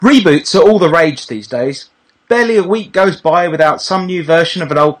Reboots are all the rage these days. Barely a week goes by without some new version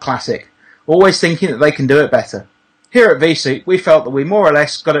of an old classic, always thinking that they can do it better. Here at vSoup, we felt that we more or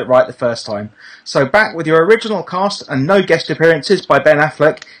less got it right the first time. So back with your original cast and no guest appearances by Ben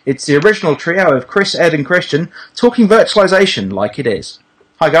Affleck, it's the original trio of Chris, Ed and Christian talking virtualization like it is.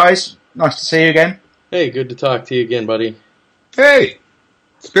 Hi guys, nice to see you again. Hey, good to talk to you again, buddy. Hey,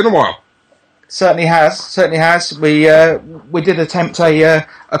 it's been a while. Certainly has. We did attempt a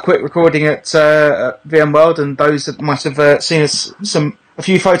quick recording at VMworld, and those that might have seen us a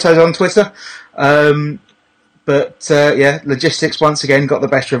few photos on Twitter. But logistics once again got the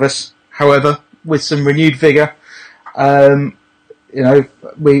better of us. However, with some renewed vigour,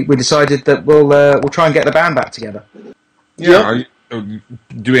 we decided that we'll try and get the band back together. Yeah, are you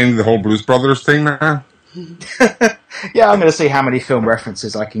doing the whole Blues Brothers thing now? Yeah, I'm going to see how many film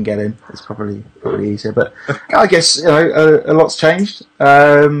references I can get in. It's probably easier, but I guess a lot's changed.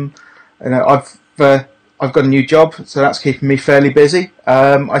 I've got a new job, so that's keeping me fairly busy.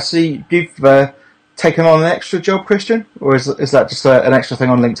 I see you've taken on an extra job, Christian, or is that just an extra thing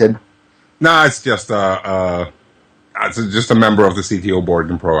on LinkedIn? No, it's just a member of the CTO board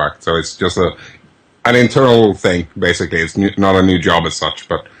in ProAct, so it's just an internal thing. Basically, it's not a new job as such,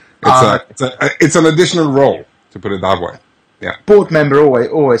 but it's an additional role, to put it that way. Yeah, board member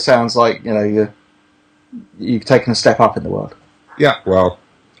always sounds like you've taken a step up in the world. Yeah, well,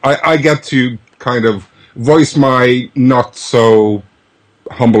 I get to kind of voice my not so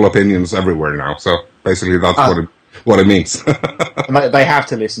humble opinions everywhere now. So basically, that's what it means. They have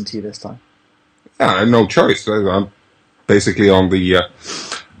to listen to you this time. Yeah, no choice. I'm basically on the.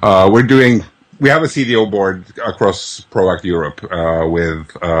 We have a CDO board across ProAct Europe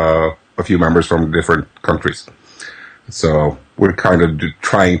with a few members from different countries. So we're kind of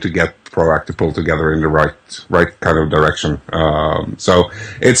trying to get ProAct to pull together in the right kind of direction. So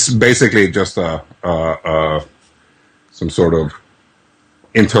it's basically just some sort of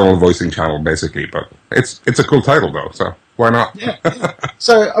internal voicing channel, basically. But it's a cool title, though. So why not? Yeah.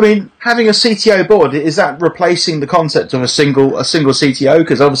 So, I mean, having a CTO board, is that replacing the concept of a single CTO?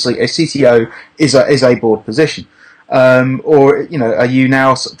 Because obviously a CTO is a board position. Or, are you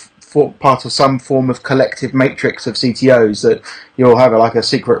now part of some form of collective matrix of CTOs that you'll have a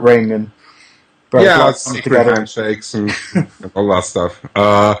secret ring and secret handshakes and all that stuff.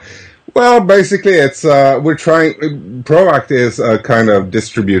 Well, basically, it's we're trying. ProAct is a kind of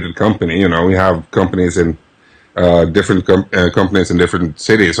distributed company. We have companies in different companies in different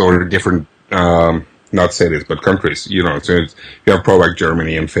cities or different not cities but countries. So you have ProAct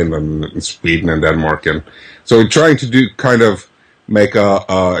Germany and Finland and Sweden and Denmark, and so we're trying to make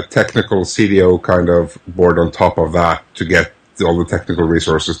a technical CDO kind of board on top of that to get all the technical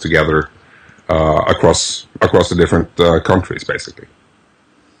resources together across the different countries, basically.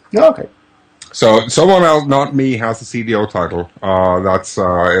 Okay. So someone else, not me, has the CDO title. That's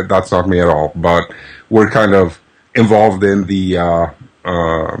not me at all. But we're kind of involved in the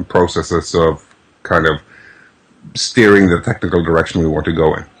processes of kind of steering the technical direction we want to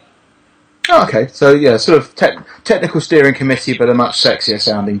go in. Okay, so yeah, sort of technical steering committee, but a much sexier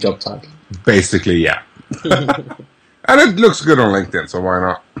sounding job title. Basically, yeah. And it looks good on LinkedIn, so why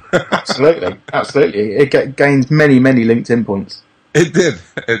not? Absolutely. It gains many, many LinkedIn points. It did.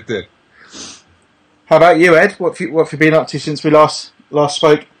 How about you, Ed? What have you been up to since we last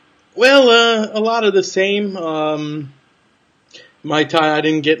spoke? Well, a lot of the same. I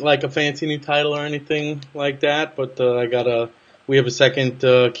didn't get a fancy new title or anything like that, but we have a second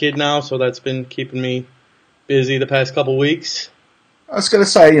kid now, so that's been keeping me busy the past couple weeks. I was going to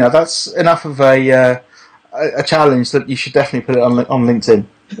say, that's enough of a challenge that you should definitely put it on LinkedIn.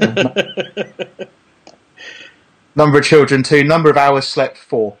 Number of children 2, number of hours slept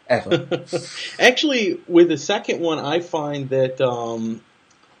 4, ever. Actually, with the second one, I find that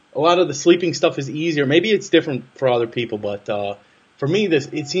a lot of the sleeping stuff is easier. Maybe it's different for other people, but for me,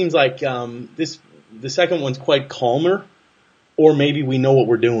 it seems like the second one's quite calmer, or maybe we know what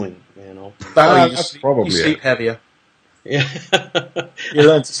we're doing. You sleep heavier. Yeah, you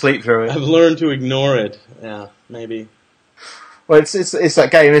learn to sleep through it. I've learned to ignore it. Yeah, maybe. Well, it's that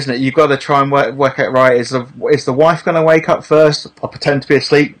game, isn't it? You've got to try and work it right. Is the wife going to wake up first? I'll pretend to be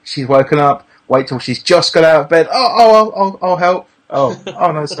asleep. She's woken up. Wait till she's just got out of bed. I'll help. Oh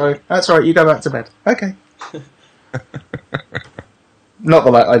no, sorry. That's all right. You go back to bed. Okay. Not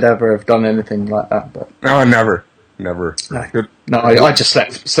that I'd ever have done anything like that, but no, never. never. No, Good. no, I just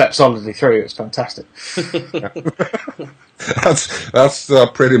slept solidly through. It was fantastic. That's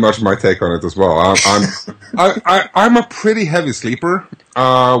pretty much my take on it as well. I'm a pretty heavy sleeper,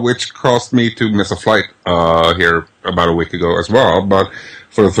 which caused me to miss a flight here about a week ago as well, but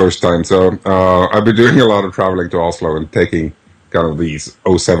for the first time. So I've been doing a lot of traveling to Oslo and taking kind of these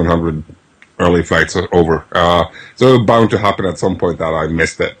 0700 early flights over. So it's bound to happen at some point that I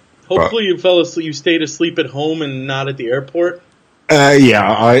missed it. Hopefully you fell asleep. You stayed asleep at home and not at the airport.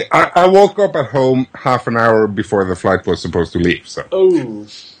 Yeah, I woke up at home half an hour before the flight was supposed to leave. So.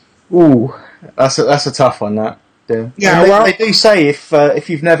 Ooh, that's a tough one. That. Yeah. They do say if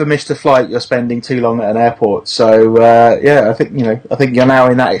you've never missed a flight, you're spending too long at an airport. So I think you're now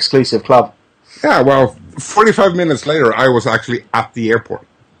in that exclusive club. Yeah, well, 45 minutes later, I was actually at the airport.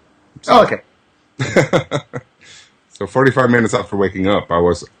 So. Oh, okay. So 45 minutes after waking up, I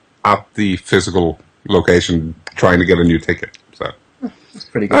was at the physical location trying to get a new ticket. So that's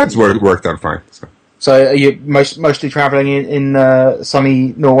pretty good. That's worked out fine. So are you mostly travelling in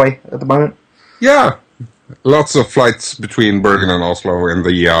sunny Norway at the moment? Yeah, lots of flights between Bergen and Oslo in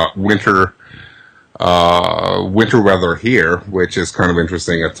the winter weather here, which is kind of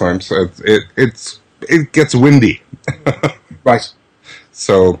interesting at times. It gets windy. Right.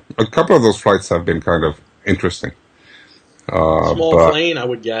 So a couple of those flights have been kind of interesting. Small plane, I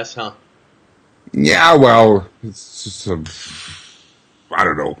would guess, huh? Yeah, well, it's just I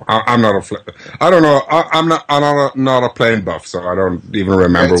don't know. I'm not I'm not a plane buff, so I don't even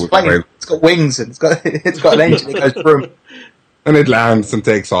remember. It's got wings and it's got an engine that goes through. And it lands and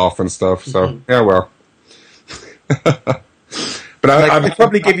takes off and stuff. So yeah, well. But they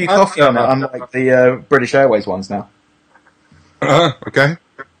probably give you coffee on it, unlike the British Airways ones now. Okay.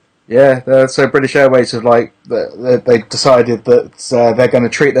 Yeah, so British Airways have they decided that they're going to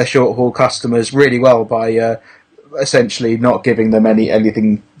treat their short haul customers really well by essentially not giving them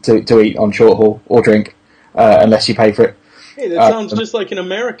anything to eat on short haul or drink unless you pay for it. Hey, that sounds just like an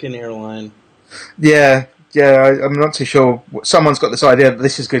American airline. Yeah, I'm not too sure. Someone's got this idea that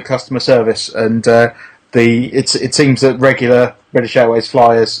this is good customer service, and it seems that regular British Airways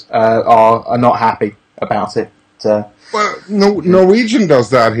flyers are not happy about it. Well, Norwegian does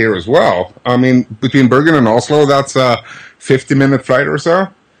that here as well. I mean, between Bergen and Oslo, that's a 50-minute flight or so.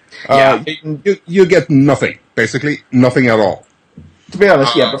 Yeah. You get nothing, basically nothing at all. To be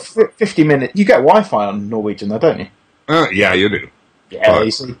honest, yeah, but 50 minutes, you get Wi-Fi on Norwegian though, don't you? Yeah, you do. Yeah,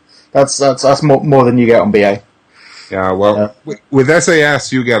 you see, that's more than you get on BA. Yeah, well, with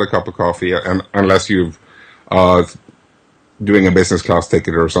SAS, you get a cup of coffee, and unless you've doing a business class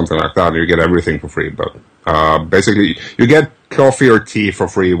ticket or something like that, you get everything for free. But basically, you get coffee or tea for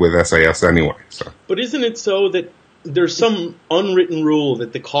free with SAS anyway. So. But isn't it so that there's some unwritten rule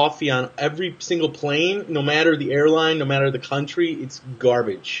that the coffee on every single plane, no matter the airline, no matter the country, it's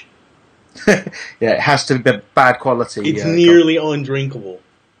garbage? Yeah, it has to be bad quality. It's nearly undrinkable.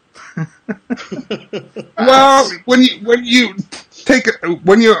 Well, when you take it,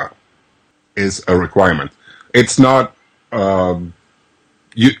 is a requirement. It's not.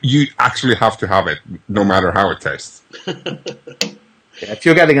 You actually have to have it, no matter how it tastes. Yeah, if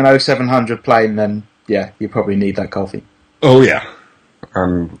you're getting an 0700 plane, then yeah, you probably need that coffee. Oh yeah,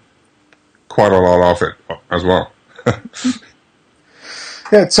 and quite a lot of it as well.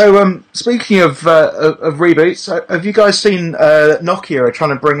 Yeah. So, speaking of reboots, have you guys seen Nokia are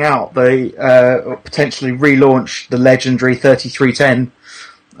trying to bring out potentially relaunch the legendary 3310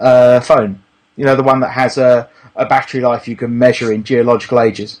 phone? You know, the one that has a battery life you can measure in geological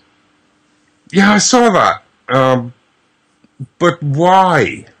ages. Yeah, I saw that. But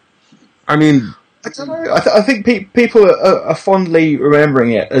why? I mean, I don't know. I think people are fondly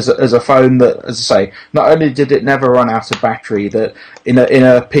remembering it as a phone that, as I say, not only did it never run out of battery, that in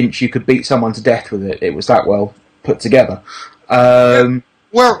a pinch you could beat someone to death with it. It was that well put together.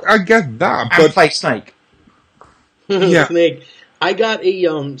 Well, I get that, but play Snake. Yeah. Snake. I got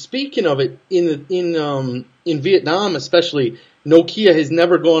a speaking of it in Vietnam, especially. Nokia has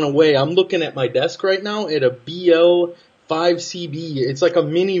never gone away. I'm looking at my desk right now at a BL5CB. It's like a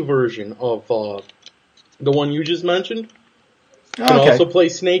mini version of the one you just mentioned. You can also play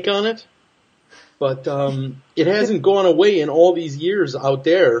Snake on it. But it hasn't gone away in all these years out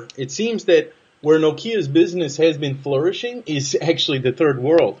there. It seems that where Nokia's business has been flourishing is actually the third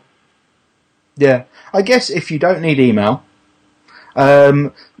world. Yeah. I guess if you don't need email,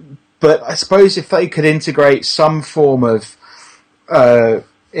 but I suppose if they could integrate some form of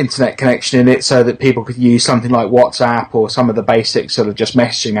internet connection in it so that people could use something like WhatsApp or some of the basic sort of just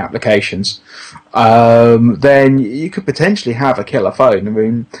messaging applications, then you could potentially have a killer phone. I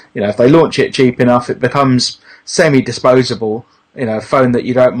mean, if they launch it cheap enough, it becomes semi-disposable. A phone that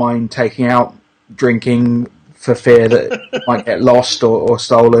you don't mind taking out drinking for fear that it might get lost or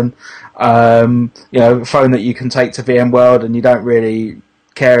stolen. A phone that you can take to VMworld and you don't really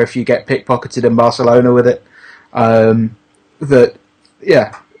care if you get pickpocketed in Barcelona with it.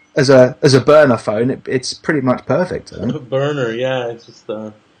 As a burner phone, it's pretty much perfect. A burner, yeah. It's just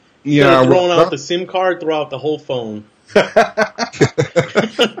throwing out the SIM card, throw out the whole phone.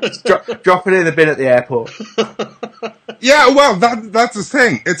 Drop it in the bin at the airport. Yeah, well, that's the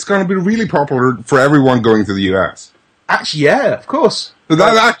thing. It's going to be really popular for everyone going to the US. Actually, yeah, of course. So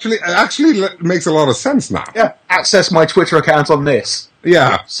that actually makes a lot of sense now. Yeah, access my Twitter account on this.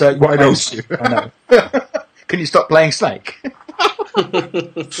 Yeah, so why don't you? I know. Can you stop playing Snake?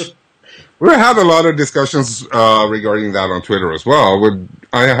 We had a lot of discussions regarding that on Twitter as well.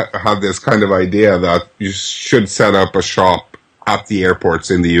 I had this kind of idea that you should set up a shop at the airports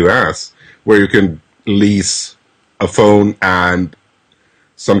in the US where you can lease a phone and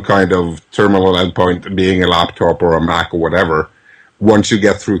some kind of terminal endpoint, being a laptop or a Mac or whatever, once you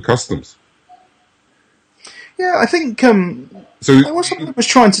get through customs. Yeah, I think I was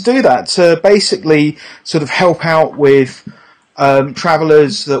trying to do that to basically sort of help out with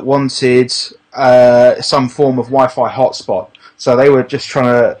travellers that wanted some form of Wi-Fi hotspot. So they were just trying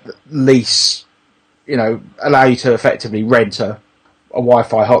to lease, allow you to effectively rent a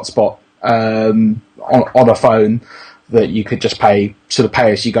Wi-Fi hotspot on a phone that you could just pay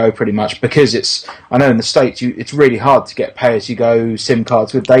as you go pretty much, because I know in the States it's really hard to get pay as you go SIM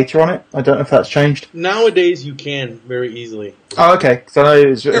cards with data on it. I don't know if that's changed. Nowadays you can very easily. Oh, okay. So I know it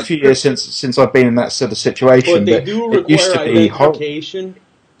was a few years since I've been in that sort of situation. But they do require identification.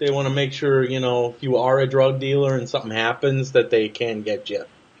 They want to make sure, if you are a drug dealer and something happens, that they can get you.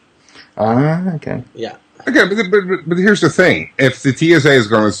 Ah, okay. Yeah. Okay, but here's the thing. If the TSA is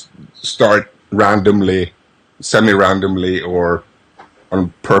going to start randomly, semi-randomly, or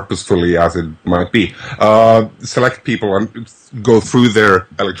purposefully, as it might be, select people and go through their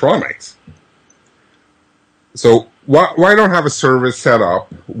electronics. So why don't have a service set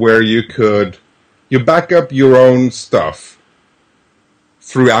up where you back up your own stuff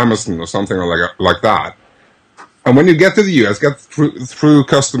through Amazon or something like that, and when you get to the US, get through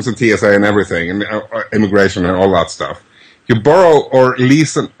customs and TSA and everything, and immigration and all that stuff, you borrow or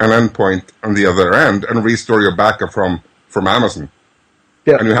lease an endpoint on the other end and restore your backup from Amazon.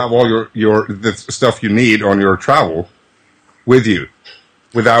 Yeah. And you have all the stuff you need on your travel with you,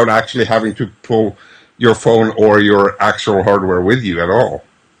 without actually having to pull your phone or your actual hardware with you at all.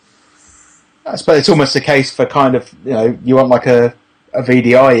 I suppose it's almost a case for kind of, you want like a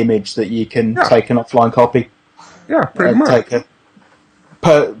VDI image that you can take an offline copy. Yeah, pretty much.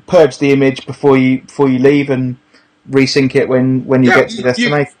 Purge the image before you leave and resync it when you get to the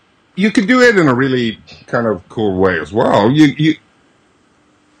destination. You could do it in a really kind of cool way as well. You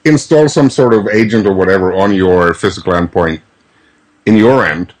install some sort of agent or whatever on your physical endpoint in your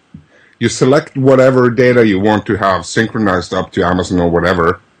end. You select whatever data you want to have synchronized up to Amazon or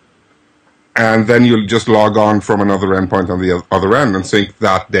whatever, and then you'll just log on from another endpoint on the other end and sync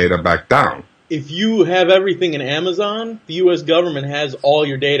that data back down. If you have everything in Amazon, the U.S. government has all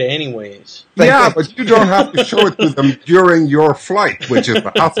your data anyways. Yeah, but you don't have to show it to them during your flight, which is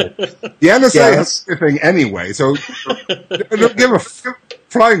the hassle. The NSA has everything anyway, so they don't give a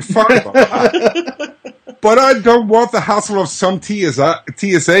flying fuck about that. But I don't want the hassle of some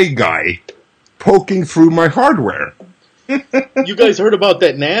TSA guy poking through my hardware. You guys heard about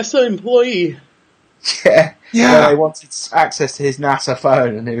that NASA employee? Yeah. Yeah, he wanted access to his NASA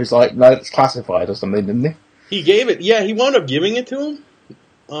phone, and he was like, no, it's classified or something, didn't he? He gave it, he wound up giving it to him.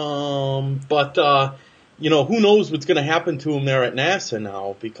 But who knows what's going to happen to him there at NASA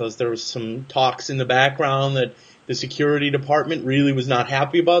now, because there was some talks in the background that the security department really was not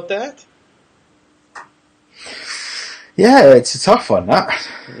happy about that. Yeah, it's a tough one, that.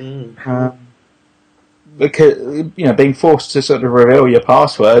 Because, being forced to sort of reveal your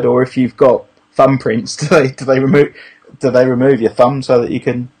password, or if you've got thumbprints, do they remove your thumb so that you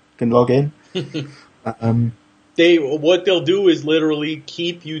can log in? What they'll do is literally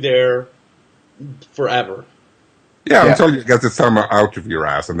keep you there forever. Yeah, until you get the thumb out of your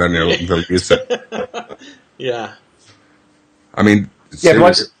ass, and then they'll use it. Yeah. I mean,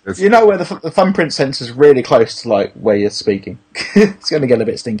 where the thumbprint sensor is really close to like where you're speaking. It's going to get a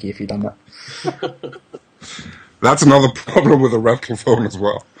bit stinky if you've done that. That's another problem with a rental phone as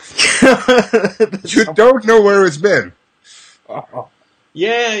well. You don't know where it's been.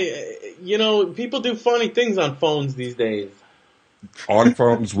 Yeah, you know, people do funny things on phones these days. On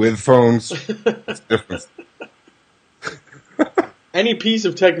phones, with phones, it's different. Any piece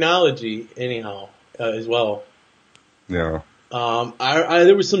of technology, anyhow, as well. Yeah.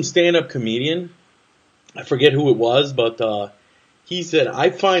 There was some stand-up comedian, I forget who it was, but he said, I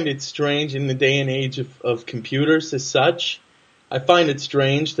find it strange in the day and age of computers as such. I find it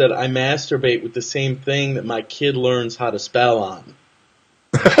strange that I masturbate with the same thing that my kid learns how to spell on.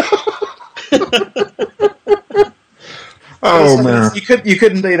 Oh man! You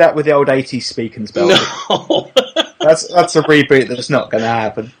couldn't do that with the old 80s speak and spell. No. That's a reboot that's not going to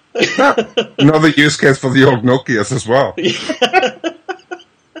happen. Another use case for the old Nokias as well.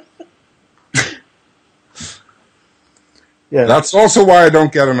 Yeah. That's also why I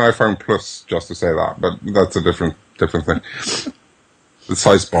don't get an iPhone Plus, just to say that. But that's a different thing. The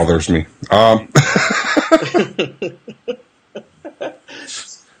size bothers me.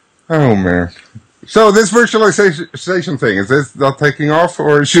 Oh man! So this virtualization thing, is this not taking off,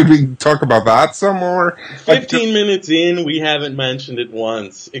 or should we talk about that some more? 15 minutes in, we haven't mentioned it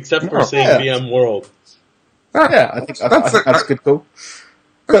once, except for saying VMworld. Yeah, I think that's a good call.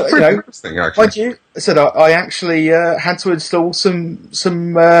 But, pretty interesting, actually. Like you said, I actually had to install some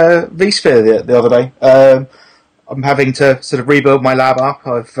vSphere the other day. I'm having to sort of rebuild my lab up.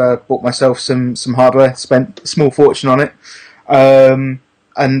 I've bought myself some hardware, spent a small fortune on it.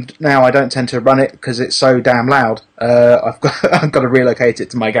 And now I don't tend to run it because it's so damn loud. I've got to relocate it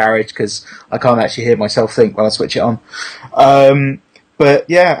to my garage because I can't actually hear myself think when I switch it on. But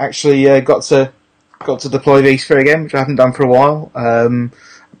yeah, actually got to deploy vSphere again, which I haven't done for a while.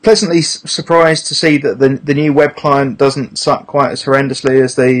 Pleasantly surprised to see that the new web client doesn't suck quite as horrendously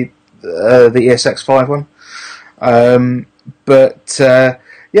as the ESX5 one. But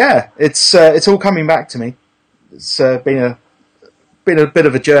yeah, it's all coming back to me. It's been a bit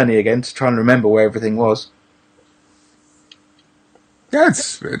of a journey again to try and remember where everything was. Yeah,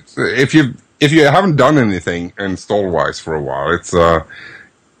 it's if you haven't done anything install wise for a while,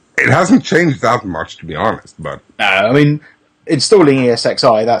 it hasn't changed that much, to be honest. But no, I mean, installing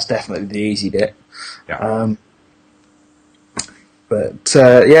ESXi, that's definitely the easy bit. Yeah. But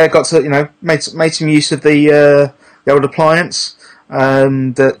yeah, got to made some use of the old appliance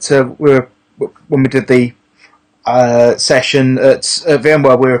that when we did the session at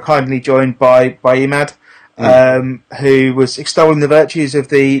VMware, we were kindly joined by Emad, who was extolling the virtues of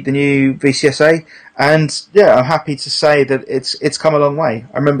the new VCSA, and yeah, I'm happy to say that it's come a long way.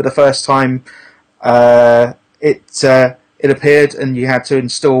 I remember the first time it appeared, and you had to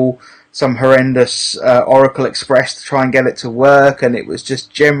install some horrendous Oracle Express to try and get it to work, and it was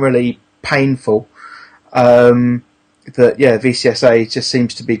just generally painful. That yeah, VCSA just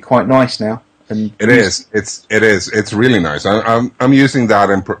seems to be quite nice now. And it is. It's really nice. I'm using that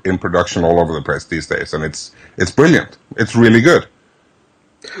in production all over the place these days, and it's brilliant. It's really good.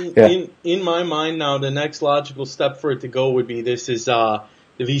 Yeah. In my mind now, the next logical step for it to go would be the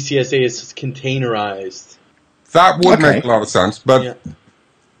VCSA is containerized. That would make a lot of sense, but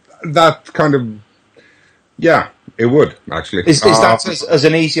that kind of it would actually. Is that as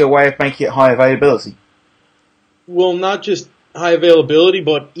an easier way of making it high availability? Well, not just high availability,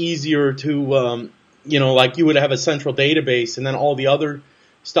 but easier to, like you would have a central database and then all the other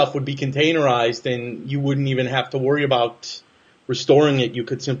stuff would be containerized and you wouldn't even have to worry about restoring it. You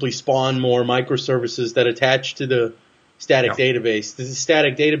could simply spawn more microservices that attach to the static database. The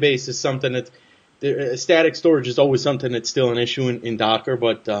static database is something that static storage is always something that's still an issue in Docker,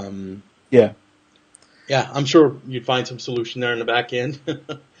 but yeah, I'm sure you'd find some solution there in the back end.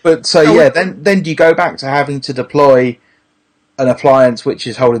 But so then do you go back to having to deploy an appliance which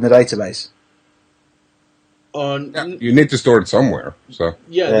is holding the database? You need to store it somewhere. So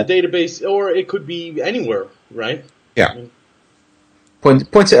the database, or it could be anywhere, right? Yeah. Point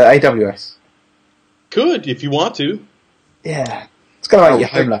it at AWS. Could, if you want to. Yeah, it's going to make your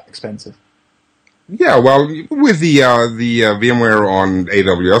home life expensive. Yeah, well, with the VMware on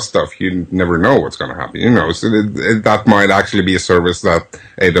AWS stuff, you never know what's going to happen. So that might actually be a service that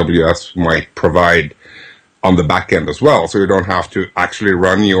AWS might provide on the back end as well. So you don't have to actually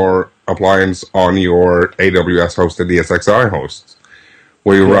run your appliance on your AWS-hosted ESXi hosts,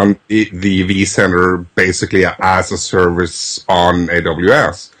 where you run the vCenter basically as a service on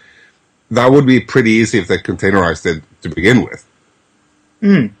AWS. That would be pretty easy if they containerized it to begin with.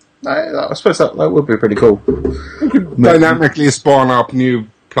 I suppose that would be pretty cool. You could dynamically spawn up new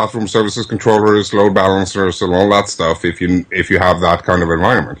platform services controllers, load balancers, and all that stuff if you have that kind of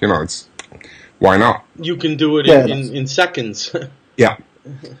environment. Why not? You can do it in seconds. Yeah.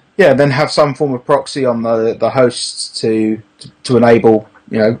 Yeah, then have some form of proxy on the hosts to enable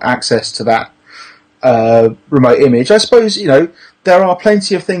access to that remote image. I suppose there are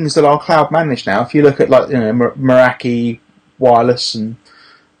plenty of things that are cloud managed now. If you look at Meraki Wireless, and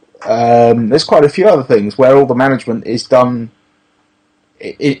there's quite a few other things where all the management is done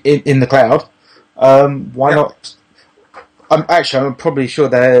in the cloud. Why not? I'm probably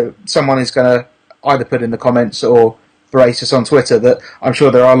sure someone is going to either put in the comments or berate us on Twitter that I'm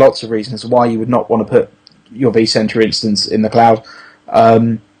sure there are lots of reasons why you would not want to put your vCenter instance in the cloud.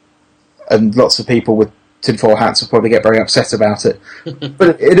 And lots of people with tinfoil hats will probably get very upset about it.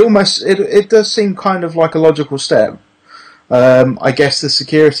 But it does seem kind of like a logical step. I guess the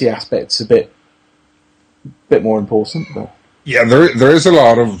security aspect's a bit more important. But. Yeah, there is a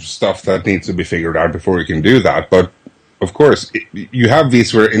lot of stuff that needs to be figured out before you can do that. But of course, you have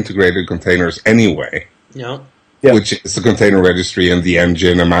vSphere integrated containers anyway. Yeah. Which is the container registry and the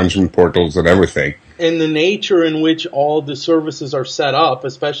engine and management portals and everything. And the nature in which all the services are set up,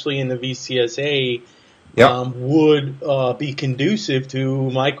 especially in the VCSA, would be conducive to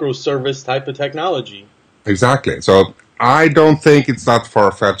microservice type of technology. Exactly. So I don't think it's that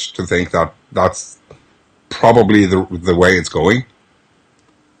far-fetched to think that that's probably the way it's going.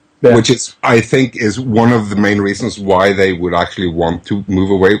 Yeah. Which I think is one of the main reasons why they would actually want to move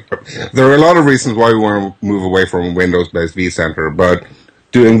away. There are a lot of reasons why we want to move away from Windows-based vCenter, but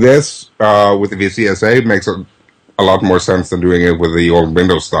doing this with the VCSA makes a lot more sense than doing it with the old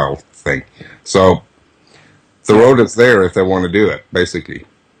Windows-style thing. So the road is there if they want to do it, basically.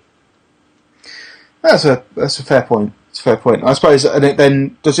 That's a fair point. It's a fair point. I suppose, and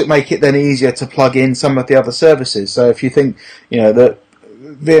then does it make it then easier to plug in some of the other services? So if you think, that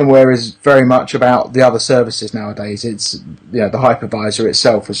VMware is very much about the other services nowadays. It's the hypervisor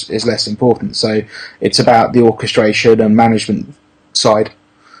itself is less important. So it's about the orchestration and management side.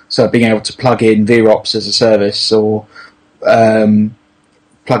 So being able to plug in VROPS as a service, or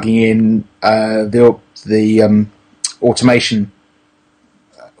plugging in the automation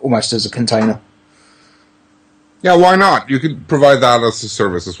almost as a container. Yeah, why not? You could provide that as a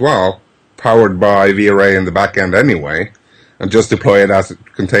service as well, powered by vArray in the back end anyway. And just deploy it as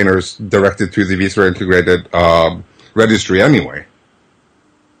containers directed to the vSphere integrated registry anyway.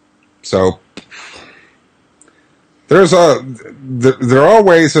 So there are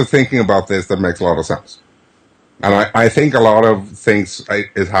ways of thinking about this that makes a lot of sense. And I think a lot of things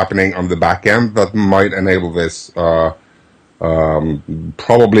is happening on the back end that might enable this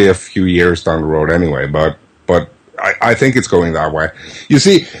probably a few years down the road anyway. But I think it's going that way. You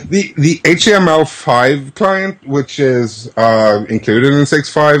see, the HTML5 client, which is included in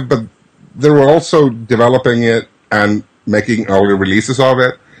 6.5, but they were also developing it and making early releases of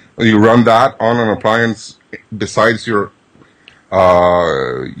it. You run that on an appliance besides your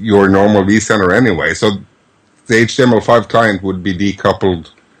normal vCenter anyway. So the HTML5 client would be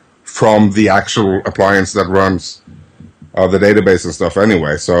decoupled from the actual appliance that runs the database and stuff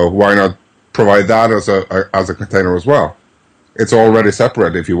anyway. So why not provide that as a container as well? It's already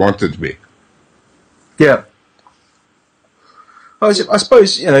separate if you want it to be. Yeah. I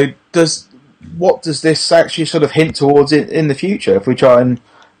suppose, what does this actually sort of hint towards in the future? If we try and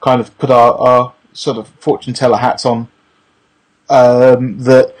kind of put our sort of fortune teller hats on,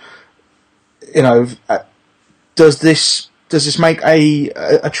 that does this make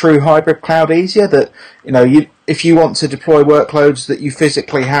a true hybrid cloud easier? That if you want to deploy workloads that you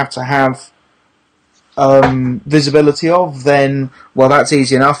physically have to have visibility of, then that's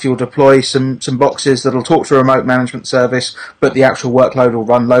easy enough. You'll deploy some boxes that'll talk to a remote management service, but the actual workload will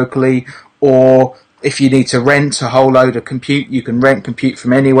run locally. Or if you need to rent a whole load of compute, you can rent compute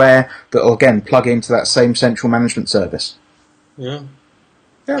from anywhere that'll again plug into that same central management service. Yeah,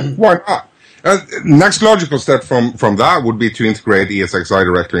 why not? Next logical step from that would be to integrate ESXi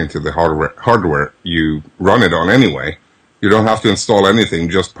directly into the hardware you run it on anyway. You don't have to install anything;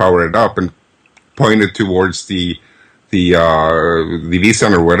 just power it up and point it towards the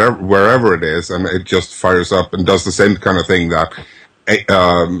vCenter, wherever it is, and it just fires up and does the same kind of thing that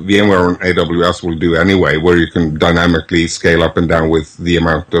VMware on AWS will do anyway, where you can dynamically scale up and down with the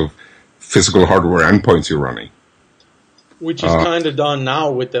amount of physical hardware endpoints you're running. Which is kind of done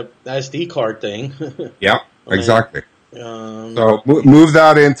now with the SD card thing. Yeah, exactly. So move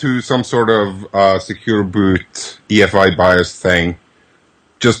that into some sort of secure boot EFI bias thing.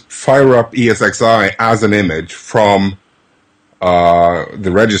 Just fire up ESXi as an image from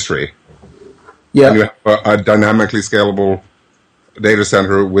the registry. Yeah. And you have a dynamically scalable data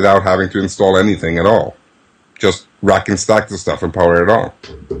center without having to install anything at all. Just rack and stack the stuff and power it on.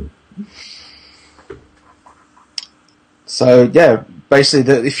 So, yeah,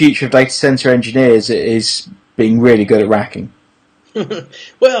 basically the future of data center engineers is being really good at racking.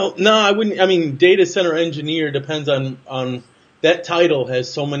 Well, no, I wouldn't. I mean, data center engineer depends on that title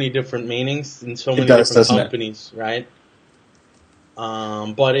has so many different meanings in so many different companies, right?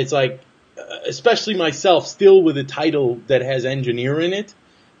 But it's like, especially myself, still with a title that has engineer in it,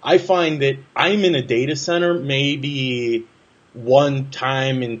 I find that I'm in a data center maybe one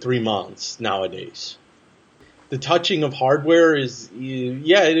time in 3 months nowadays. The touching of hardware is,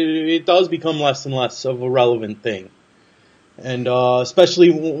 it does become less and less of a relevant thing. And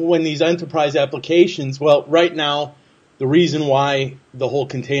especially when these enterprise applications, well, right now, the reason why the whole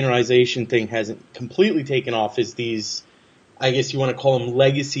containerization thing hasn't completely taken off is these, I guess you want to call them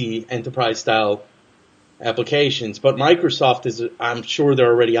legacy enterprise style applications. But Microsoft is, I'm sure they're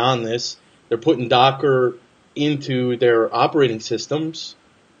already on this. They're putting Docker into their operating systems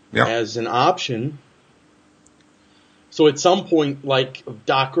as an option. So at some point, like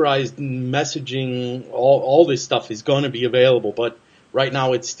Dockerized messaging, all this stuff is going to be available. But right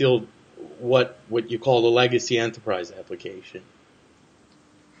now, it's still what you call the legacy enterprise application.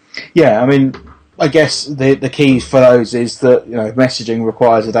 Yeah, I mean, I guess the key for those is that messaging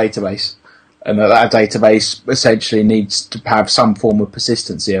requires a database, and that database essentially needs to have some form of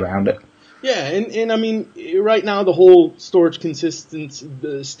persistency around it. Yeah, and I mean, right now the whole storage consistency,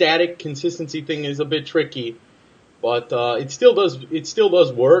 the static consistency thing is a bit tricky. But it still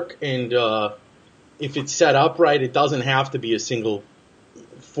does work, and if it's set up right, it doesn't have to be a single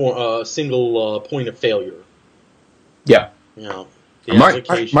point of failure. Yeah.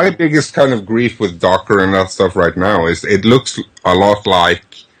 My biggest kind of grief with Docker and that stuff right now is it looks a lot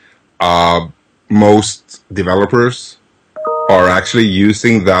like most developers are actually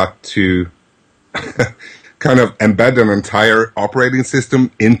using that to kind of embed an entire operating system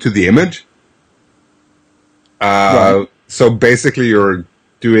into the image. Right. So basically you're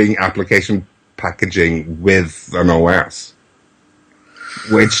doing application packaging with an OS,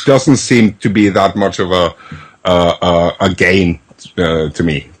 which doesn't seem to be that much of a gain to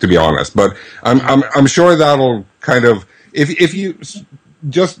me, to be honest. But I'm sure that'll kind of, if you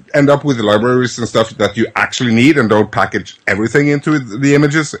just end up with the libraries and stuff that you actually need and don't package everything into the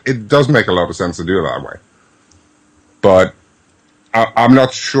images, it does make a lot of sense to do it that way. But I'm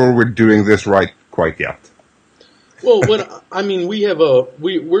not sure we're doing this right quite yet. Well, we're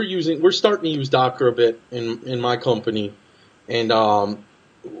starting to use Docker a bit in my company, and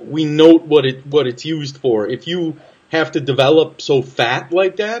we note what it's used for. If you have to develop so fat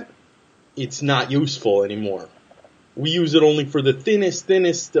like that, it's not useful anymore. We use it only for the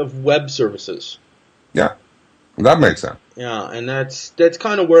thinnest of web services. Yeah, that makes sense. Yeah, and that's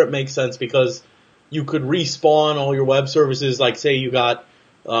kind of where it makes sense, because you could respawn all your web services. Like, say you got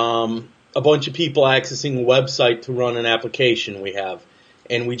a bunch of people accessing a website to run an application we have,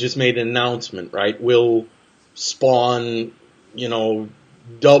 and we just made an announcement, right? We'll spawn,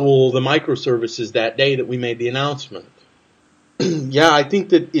 double the microservices that day that we made the announcement. Yeah, I think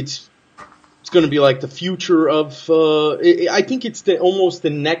that it's going to be like the future of, I think it's almost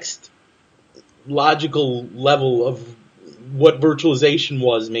the next logical level of what virtualization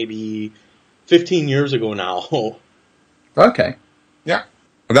was maybe 15 years ago now. Okay. Yeah.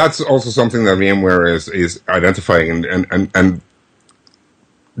 That's also something that VMware is identifying and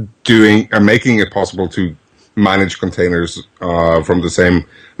doing and making it possible to manage containers from the same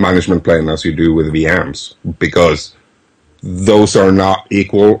management plane as you do with VMs, because those are not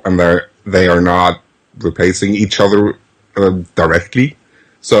equal and they are not replacing each other directly.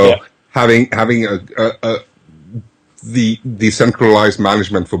 So having the decentralized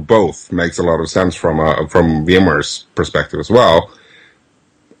management for both makes a lot of sense from VMware's perspective as well.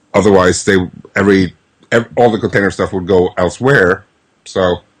 Otherwise, all the container stuff would go elsewhere.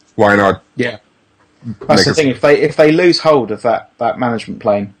 So why not? Yeah, that's the thing. If they lose hold of that management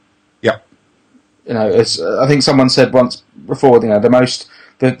plane, I think someone said once before,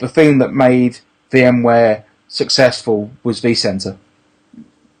 the thing that made VMware successful was vCenter,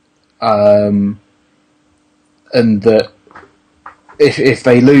 and that if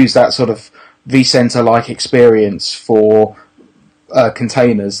they lose that sort of vCenter-like experience for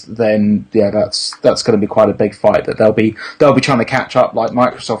containers, then that's going to be quite a big fight that they'll be trying to catch up, like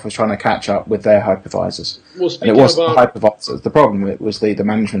Microsoft was trying to catch up with their hypervisors. Well, and it wasn't the hypervisors. The problem was the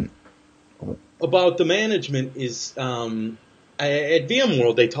management. About the management is at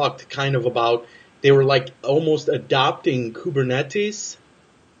VMworld they talked kind of about, they were like almost adopting Kubernetes.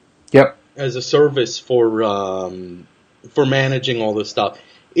 Yep. As a service for managing all this stuff.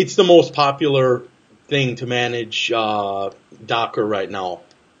 It's the most popular thing to manage Docker right now.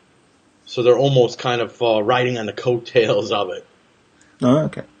 So they're almost kind of riding on the coattails of it. Oh,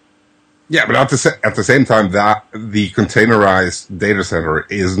 okay. Yeah, but at the same time, that the containerized data center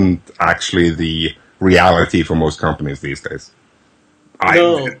isn't actually the reality for most companies these days.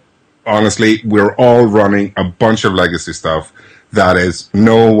 No. Honestly, we're all running a bunch of legacy stuff that is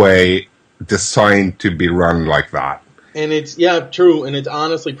no way designed to be run like that. And it's, true, and it's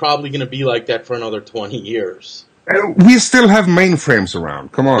honestly probably going to be like that for another 20 years. We still have mainframes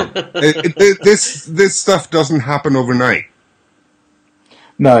around. Come on. This stuff doesn't happen overnight.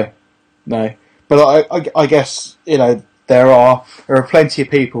 No. But I guess, there are plenty of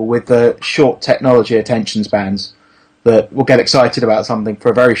people with the short technology attention spans that will get excited about something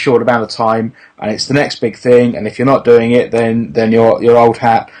for a very short amount of time, and it's the next big thing, and if you're not doing it, then you're old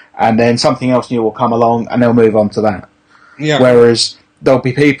hat, and then something else new will come along, and they'll move on to that. Yeah. Whereas there'll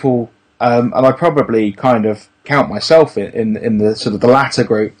be people, and I probably kind of count myself in the sort of the latter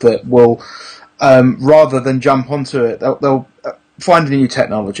group, that will, rather than jump onto it, they'll find a new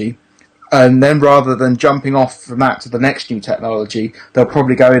technology, and then rather than jumping off from that to the next new technology, they'll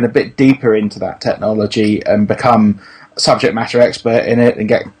probably go in a bit deeper into that technology and become a subject matter expert in it and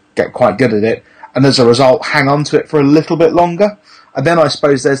get quite good at it. And as a result, hang on to it for a little bit longer. And then I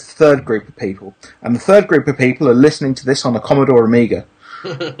suppose there's the third group of people. And the third group of people are listening to this on a Commodore Amiga.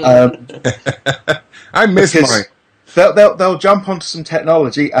 I miss mine. They'll jump onto some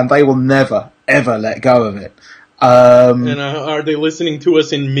technology and they will never, ever let go of it. And are they listening to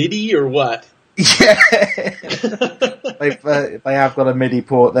us in MIDI or what? Yeah, they have got a MIDI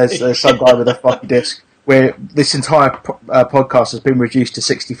port. There's some guy with a floppy disk where this entire podcast has been reduced to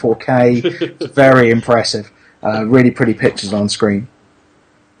 64K. It's very impressive. Really pretty pictures on screen.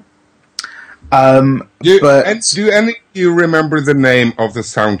 Do any of you remember the name of the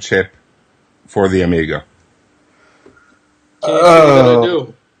sound chip for the Amiga? Can't say that I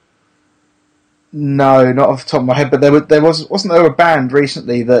do. No, not off the top of my head. But wasn't there a band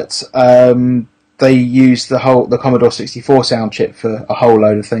recently that they used the Commodore 64 sound chip for a whole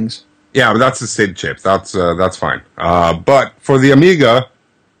load of things? Yeah, but that's the SID chip. That's fine. But for the Amiga,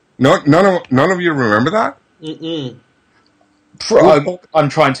 none of you remember that? Mm-mm. I'm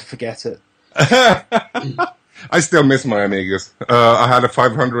trying to forget it. I still miss my Amigas. I had a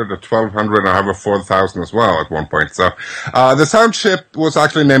 500, a 1200, and I have a 4000 as well at one point. So the sound chip was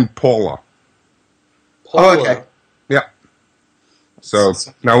actually named Paula. Paula. Oh, okay. Yeah. So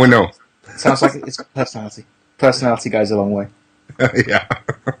now we know. Sounds like it's personality. Personality goes a long way. Yeah.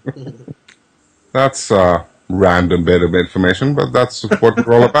 That's a random bit of information, but that's what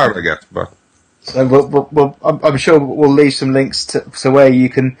we're all about, I guess. But so I'm sure we'll leave some links to where you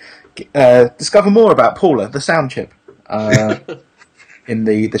can discover more about Paula, the sound chip, in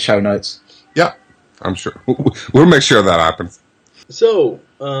the show notes. Yeah, I'm sure. We'll make sure that happens. So,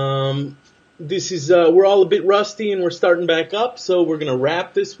 this is we're all a bit rusty and we're starting back up, so we're gonna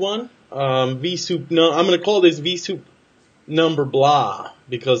wrap this one. vSoup. No, I'm gonna call this vSoup number blah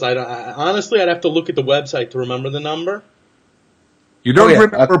because honestly I'd have to look at the website to remember the number. You don't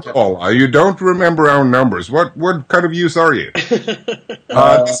remember Paula. You don't remember our numbers. What kind of use are you?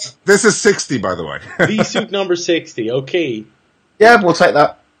 This is 60, by the way. vSoup number 60. Okay. Yeah, we'll take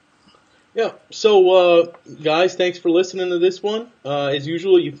that. Yeah. So, guys, thanks for listening to this one. As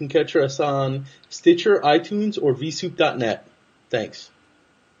usual, you can catch us on Stitcher, iTunes, or vsoup.net. Thanks.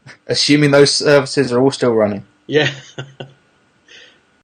 Assuming those services are all still running. Yeah.